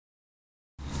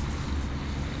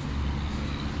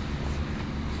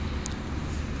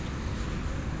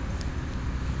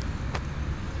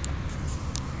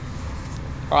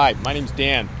Hi, my name's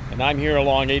Dan, and I'm here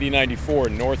along 8094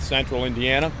 in north central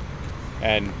Indiana.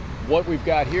 And what we've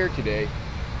got here today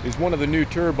is one of the new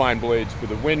turbine blades for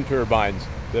the wind turbines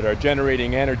that are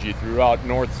generating energy throughout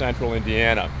north central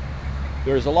Indiana.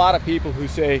 There's a lot of people who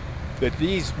say that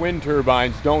these wind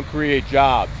turbines don't create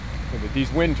jobs, and that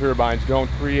these wind turbines don't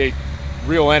create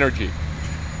real energy.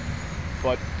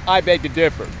 But I beg to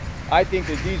differ. I think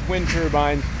that these wind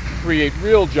turbines create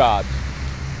real jobs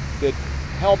that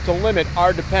help to limit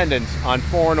our dependence on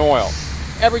foreign oil.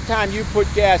 Every time you put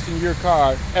gas in your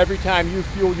car, every time you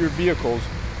fuel your vehicles,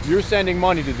 you're sending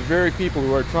money to the very people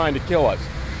who are trying to kill us.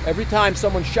 Every time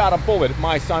someone shot a bullet at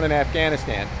my son in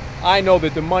Afghanistan, I know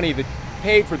that the money that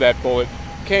paid for that bullet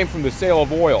came from the sale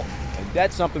of oil, and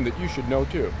that's something that you should know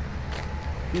too.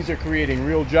 These are creating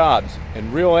real jobs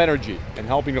and real energy and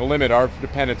helping to limit our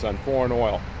dependence on foreign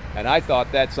oil, and I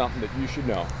thought that's something that you should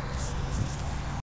know.